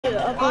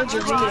upload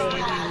your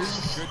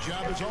videos. Good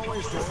job as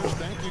always, Doris.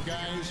 Thank you,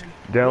 guys.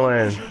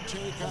 Dylan.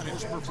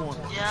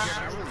 Yeah.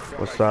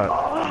 What's up?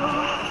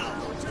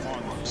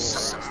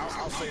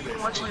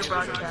 Watching your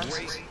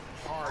broadcast.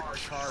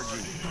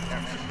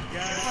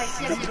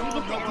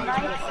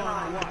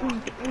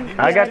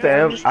 I got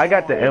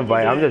the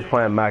invite. I'm just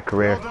playing my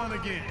career.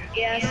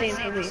 Yeah, same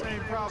for me.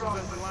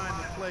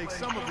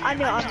 I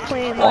know, I'm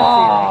playing my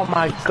Oh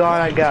my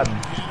god, I got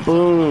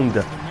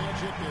boomed.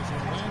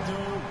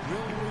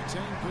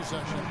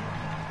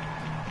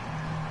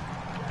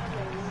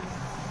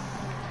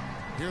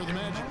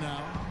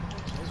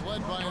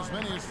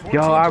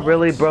 Yo, I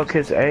really broke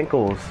his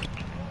ankles.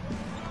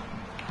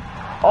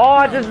 Oh,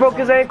 I just broke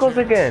his ankles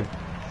again.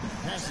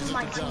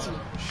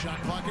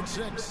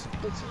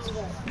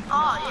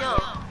 Oh, yo.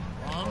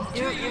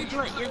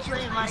 You're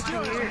playing my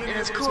career, and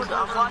it's cool.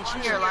 I'm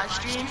watching your live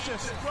stream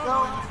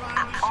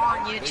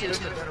on YouTube.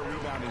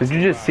 Did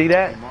you just see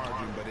that?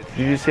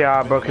 Did you see how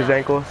I broke his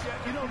ankles?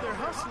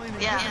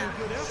 Yeah.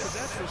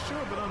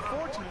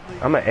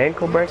 I'm an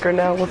ankle breaker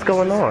now? What's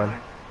going on?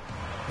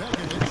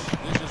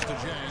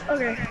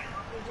 Okay.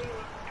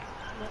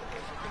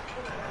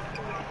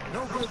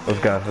 Let's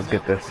go. Let's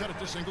get this.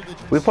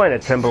 We playing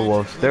the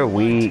Timberwolves. They're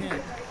weak.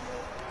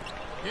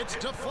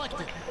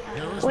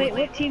 Wait,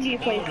 what team do you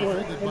play for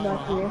in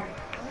that career?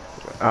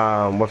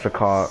 What's it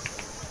called?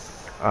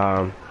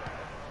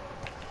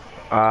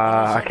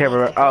 I can't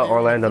remember. Oh,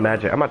 Orlando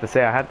Magic. I'm about to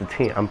say I have the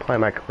team. I'm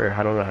playing my career.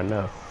 I don't know. I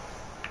know.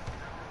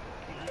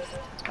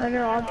 I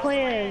know, I'm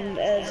playing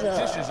as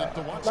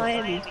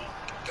Miami.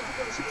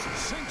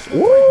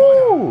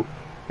 Woo!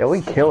 Yeah,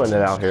 we killing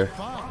it out here.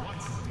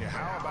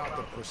 How about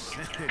the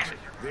percentage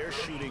they're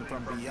shooting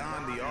from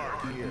beyond the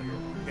arc here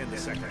in the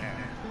second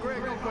half?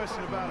 Greg, no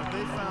question about it.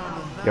 They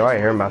found Yo, I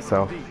hear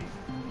myself.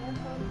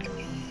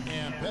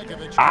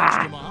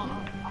 Ah!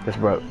 This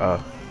broke.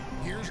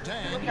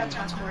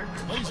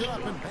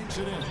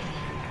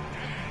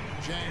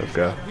 Let's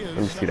go. Let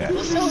me see that.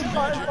 It's so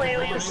fun playing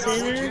with the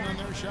center.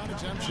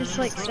 It's just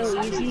like so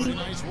easy.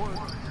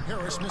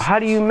 How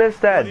do you miss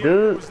that,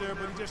 dude?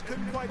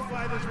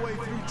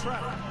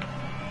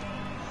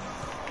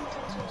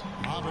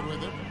 Mohammed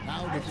with it.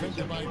 Now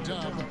defended by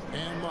Dub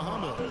and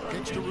Muhammad.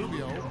 Kicks to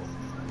Rubio.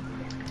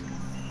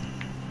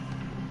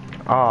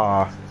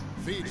 Ah.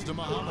 Feeds to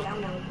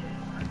Muhammad.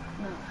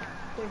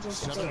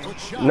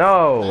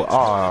 No.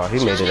 Oh,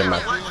 he made it in my.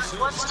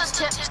 What's the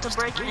tips to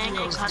breaking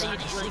ankles? How do you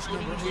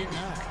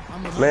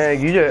do? Man,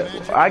 you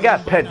just. I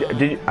got pet.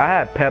 I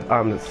had pep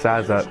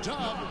size up.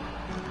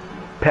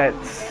 Pet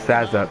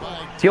size up.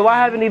 Yo, I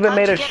haven't even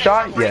made a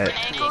shot yet.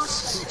 Did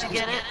you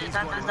get it? Is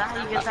that how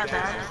you get that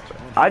bad?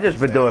 I just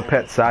been doing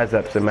pet size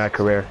ups in my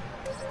career.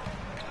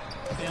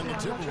 And the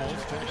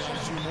Timberwolves take on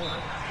 2 more.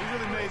 He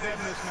really made that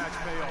mismatch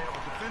pay off. A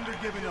defender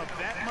giving up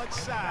that much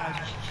size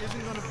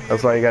isn't going to be.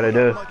 That's all you gotta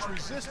do.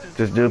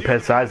 Just do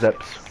pet size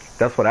ups.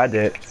 That's what I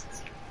did.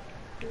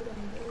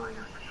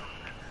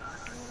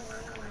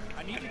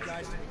 I need you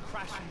guys to be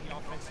crashing the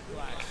offensive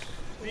glass.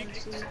 Big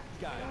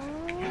guys,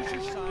 use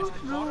your size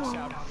to box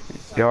out.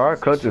 Yo, our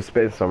coach is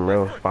spitting some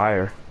real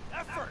fire.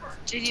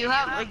 Dude, you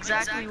have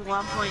exactly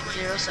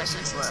 1.0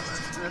 seconds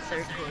left in the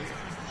third quarter.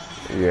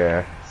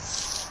 Yeah.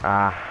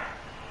 Ah.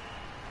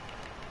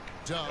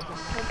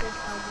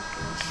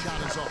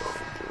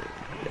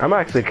 I'm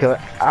actually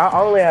killing. I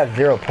only have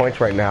 0 points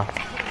right now.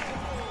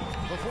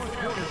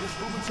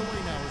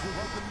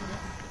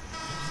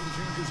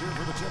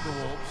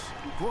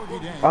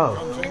 Oh,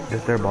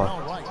 it's their ball.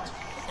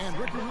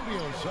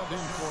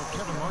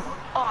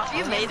 Oh, if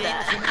you made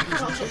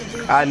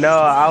that. I know.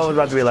 I was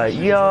about to be like,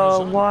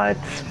 yo, what?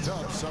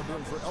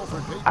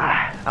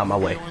 Ah, out my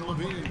way.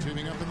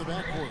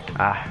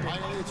 Ah.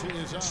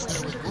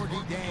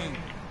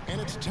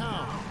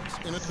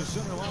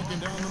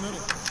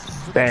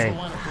 Dang.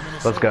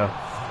 Let's go.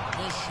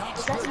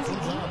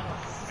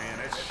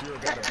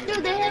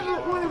 Dude, they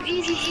have one of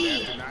Easy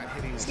E.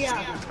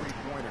 Yeah.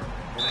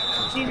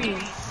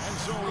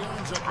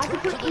 I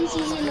could put Easy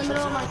E in the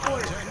middle of my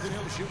court.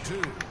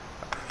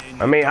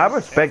 I mean, I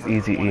respect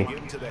Easy E.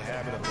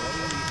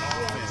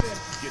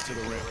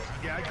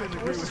 Yeah, I couldn't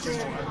agree with you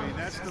more. I mean,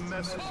 that's the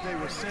message they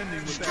were sending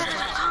with that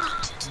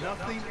foul.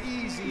 Nothing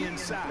easy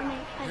inside.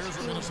 Here's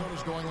what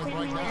Minnesota's going with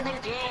right now.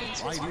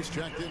 White, he's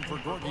checked in for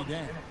Gorgie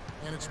Dan.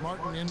 And it's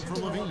Martin in for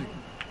Levine.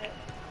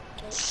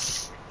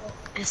 It's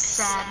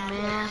sad,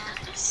 man.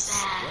 It's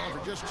sad.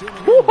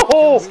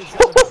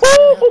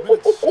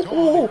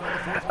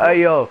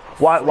 Hey, yo,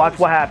 watch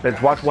what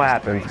happens. Watch what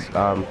happens.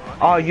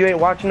 Oh, you ain't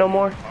watching no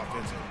more?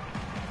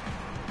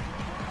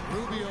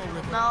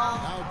 No.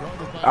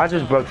 I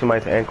just broke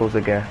somebody's ankles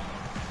again.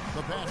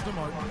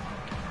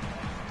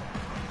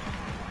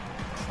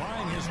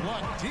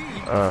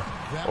 Oh.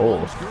 What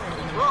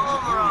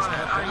overall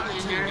are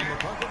you, Junior?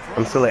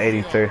 I'm still at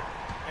 83.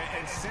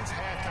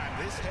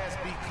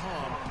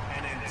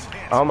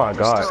 Oh my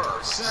god.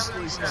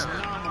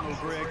 Phenomenal,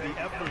 Greg, the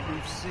effort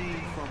we've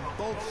seen from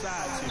both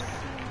sides here.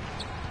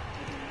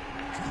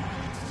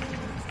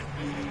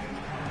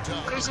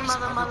 Crazy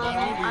mother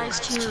named Ice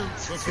Cube.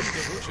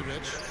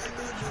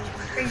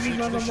 Crazy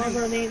mother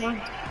named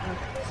Ice.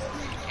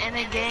 And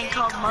a gang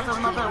called Mother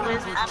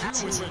with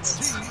Attitudes.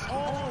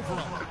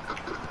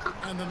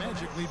 And the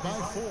Magic lead by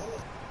 4.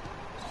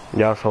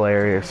 Y'all's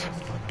hilarious.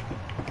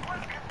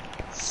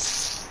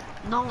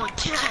 No one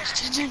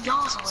cares. Dude,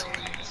 y'all's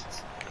hilarious.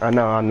 I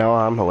know,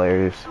 I'm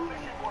hilarious.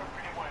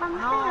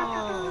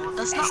 No,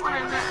 that's not what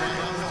I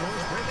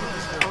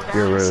meant.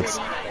 You're rude.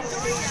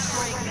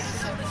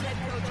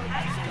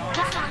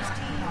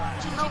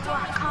 You know what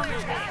I'm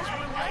coming.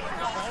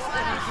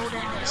 Go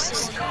down the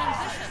city.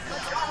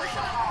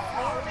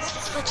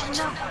 But you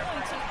know.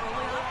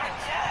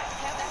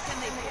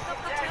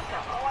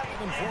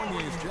 Evan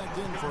Fournier is checked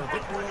in for a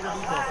victory over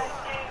Depot.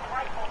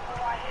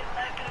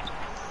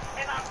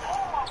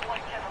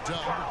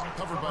 Doug,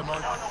 covered by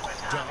Mark.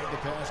 Doug, the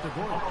pass to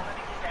Gordon.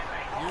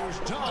 Here's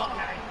Doug.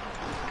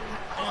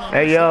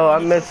 Hey yo,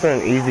 I'm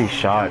missing easy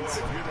shots.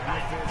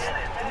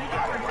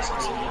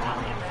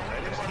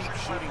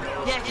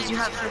 Yeah, because you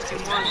have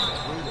 51.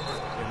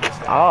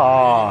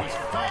 Oh,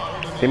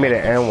 they made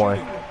an N1.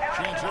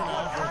 Chance here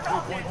now for a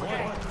 3-point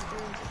play.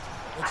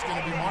 It's going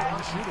to be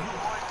Martin shooting.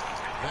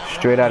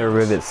 Straight out of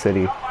Rivet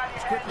City.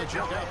 Let's quickly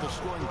check out the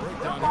scoring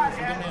breakdown here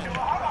for the men.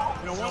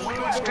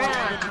 Straight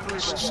out of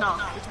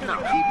no.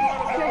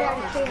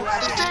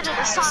 Straight to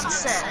the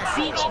sunset.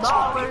 Beach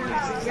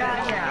ballers.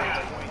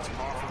 Yeah.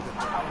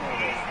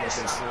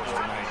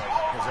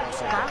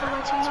 Gotta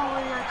let you know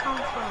where I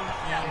come from.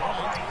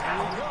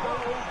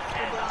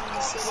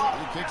 He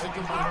kicks it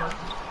to Martin.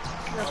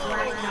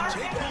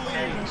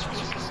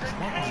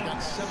 Martin's got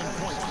 7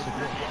 points for the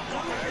group.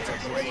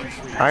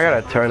 I got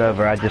a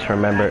turnover, I just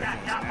remembered. Hit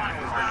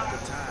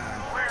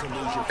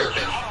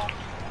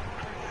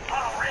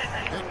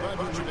by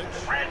Vucevic.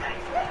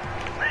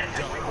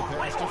 Double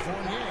pass to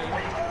Fournier.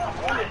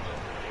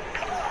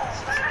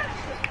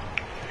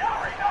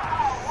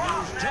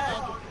 Here's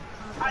Doug.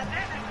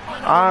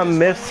 I'm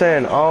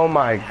missing, oh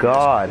my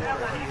god.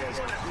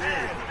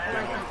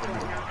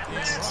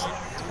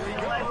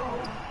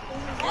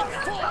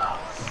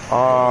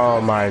 Oh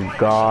my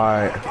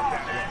god.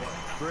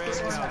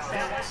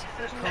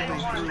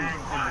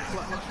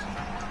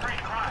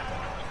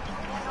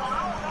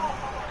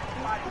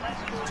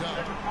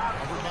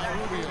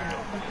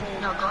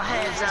 No, go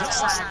ahead, it's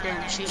outside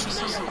then. Shoot.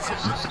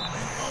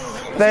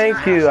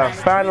 Thank you, I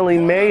finally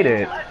made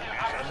it.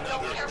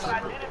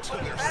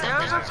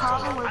 There is a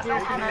problem with your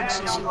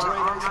connection to our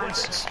online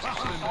system.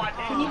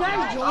 Can you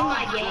guys join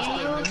my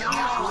game? Join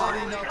my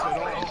court.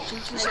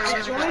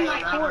 Just join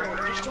my court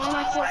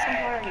from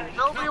party.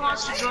 Nobody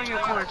wants to join your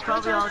court. It's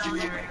probably all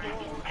generic.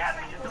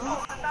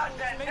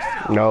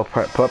 No,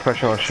 put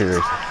pressure on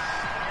shooters.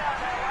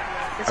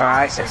 It's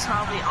Alright. honestly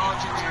probably all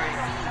generic.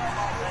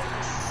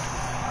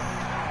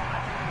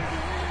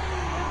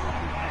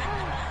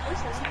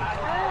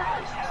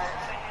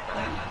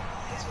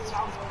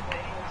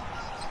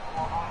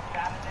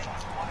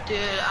 Dude,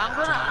 I'm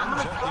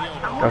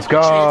gonna Let's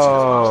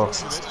go.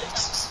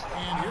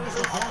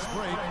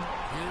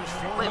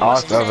 Wait, Oh,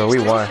 what's it's over. We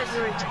today? won.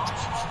 February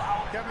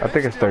 10th. I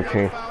think it's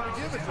 13.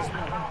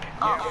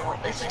 Oh,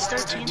 if it's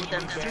 13th,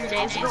 then 3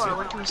 days ago I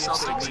went to a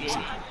Celtics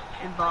game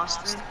in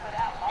Boston,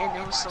 and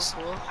it was so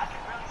cool.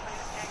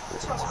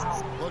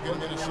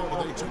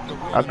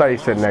 I thought you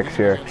said next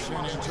year. I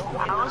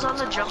was on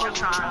the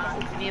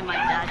Jumbotron, me and my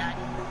dad.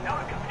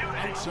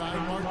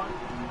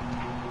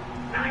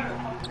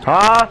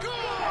 Huh?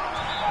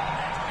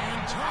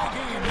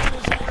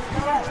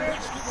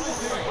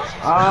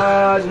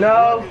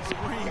 No.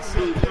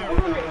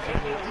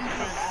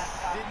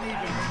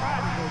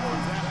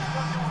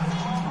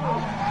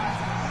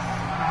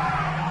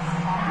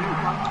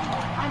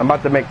 I'm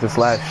about to make this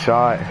last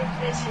shot.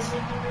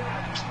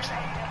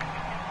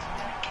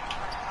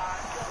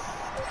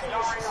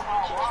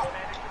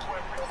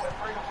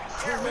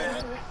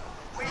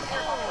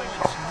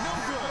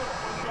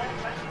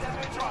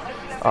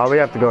 Oh, we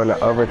have to go into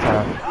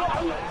overtime.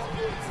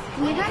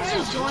 Can you guys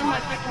just join my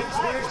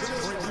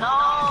court?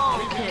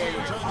 No, kid.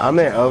 I'm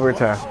in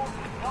overtime.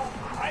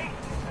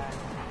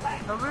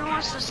 Nobody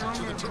wants to join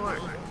your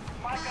court.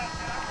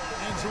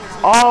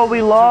 Oh,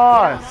 we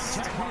lost.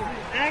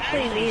 I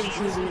actually made it.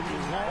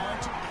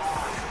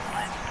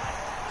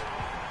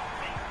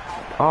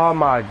 Oh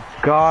my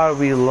god,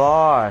 we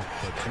lost.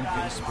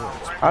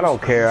 I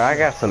don't care. I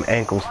got some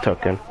ankles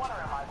tucking.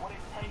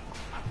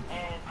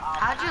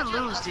 How'd you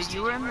lose, dude?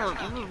 You were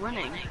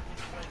winning.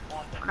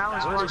 When I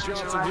was watching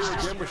your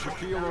last game.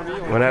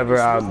 Whenever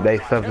they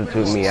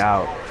substitute me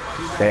out,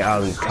 they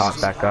top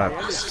back up.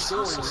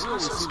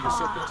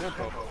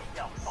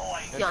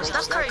 Yo,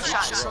 Steph Curry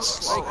shot is so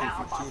slow.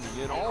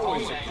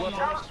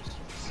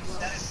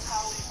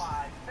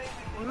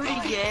 Rudy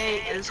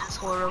Gay is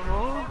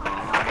horrible.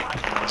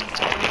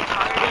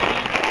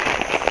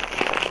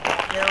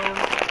 Yo,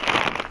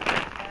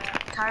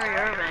 Kyrie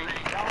Irving.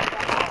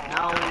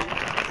 No.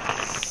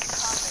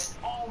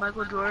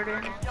 Michael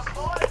Jordan. Amy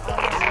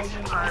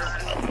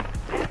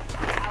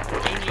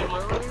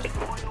Lillard.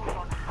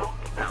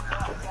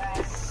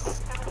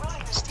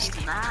 Steve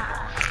Nash.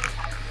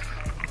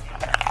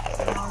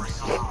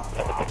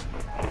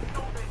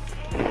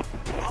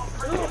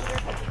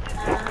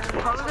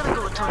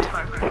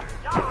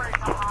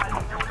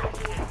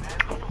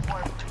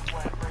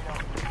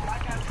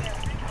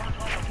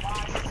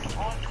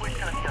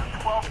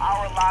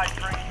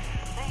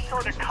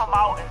 sure to come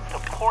out and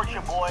support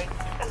your boy.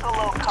 It's a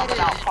little coming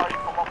out party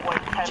for my boy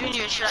Kevin.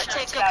 Junior, should I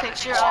take a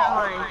picture of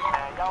my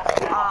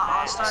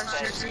All-Stars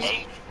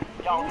jersey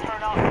Y'all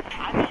turn up.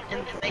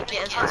 and make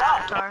it as my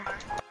avatar?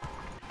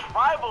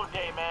 Rival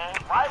day, man.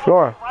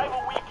 Sure.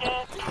 Rival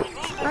weekend.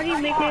 How do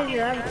you make it as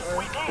your avatar?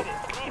 We need it.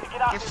 We need to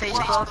get out Your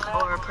Facebook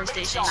or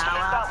PlayStation Now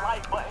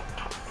app.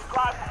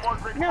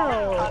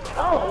 No.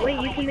 Oh, wait,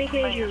 you can make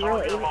it as your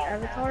real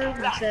avatar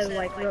instead of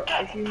like real,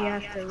 if you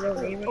have to real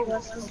name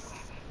request them?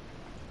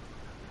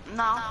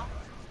 No.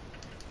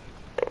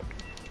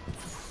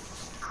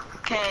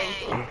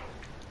 Okay.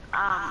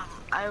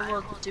 I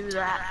will do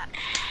that.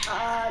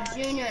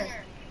 Junior,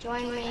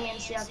 join me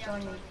and see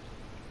join me.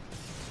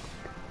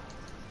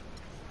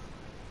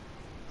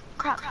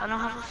 Crap, I don't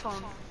have a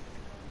phone.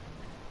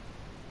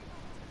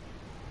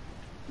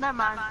 Never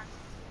mind.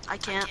 I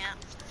can't.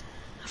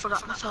 I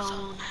forgot my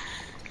phone.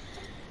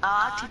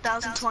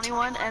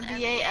 2021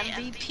 NBA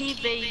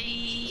MVP,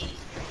 baby.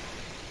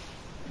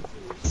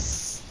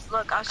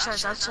 Look, I'll send a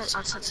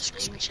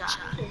screenshot.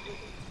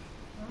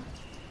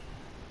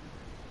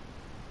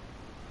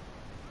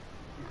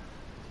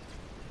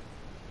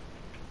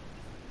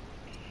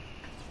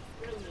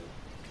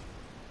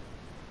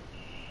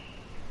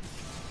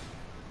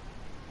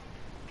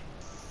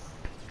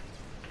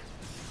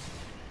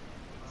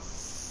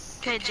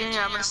 Okay, Junior,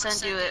 I'm gonna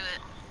send you it.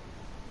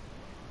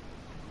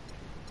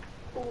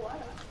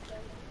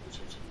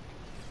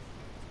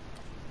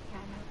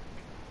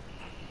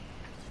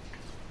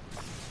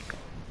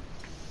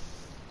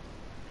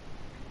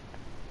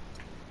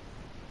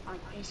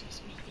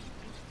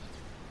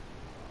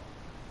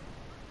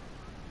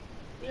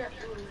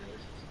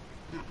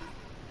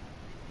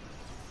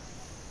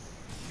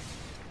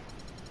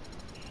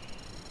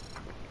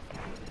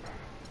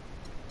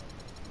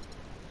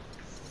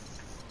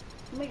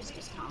 Maybe just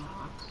get Tom on.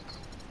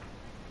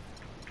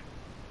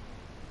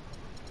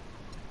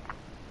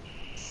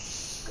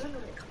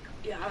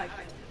 Yeah, I like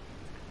that.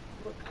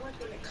 Look, I like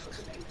when it cooks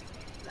with that,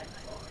 like,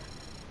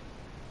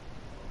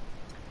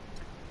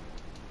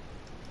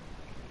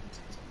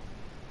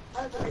 I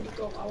like when they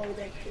go all the way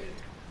back here.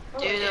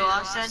 Dude, the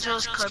Los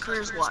Angeles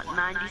Clippers want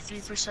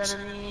 93% of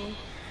me.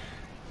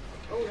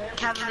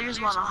 Cavaliers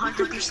want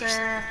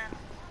 100%.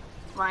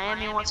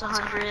 Miami wants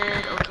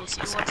 100. OKC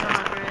wants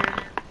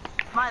 100.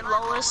 My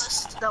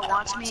lowest that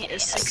wants me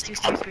is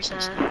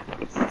 63%.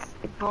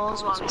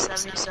 Bulls want me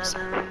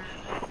 77.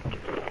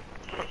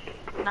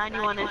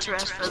 91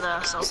 interest for the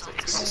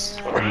Celtics.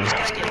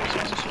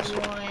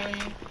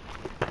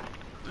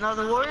 No,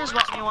 the Warriors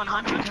want me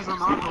 100 because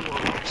I'm on the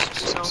Warriors.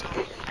 So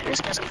I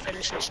just gotta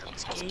finish up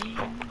these games.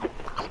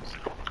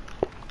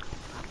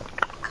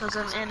 Because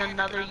I'm in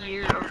another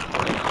year of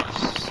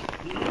playoffs.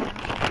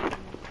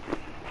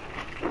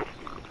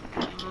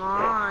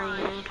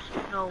 Lying.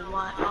 No,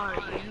 why are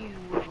you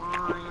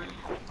lying?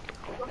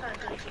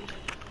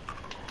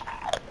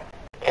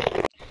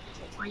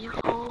 Why you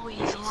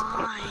always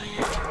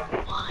lying?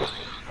 Why?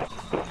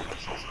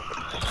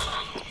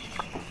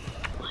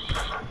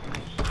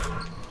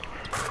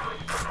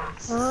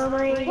 Oh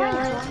my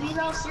god.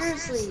 No,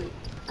 seriously.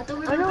 I thought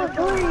we were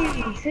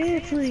going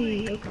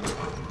seriously.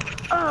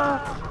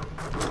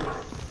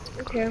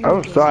 Okay.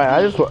 I'm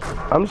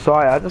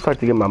sorry. I just like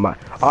to get my mind.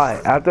 All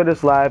right. After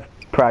this live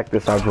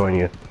practice, I'll join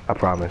you. I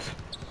promise.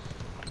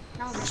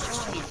 No, I'm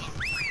just joining.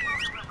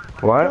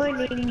 What?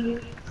 Joining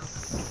you.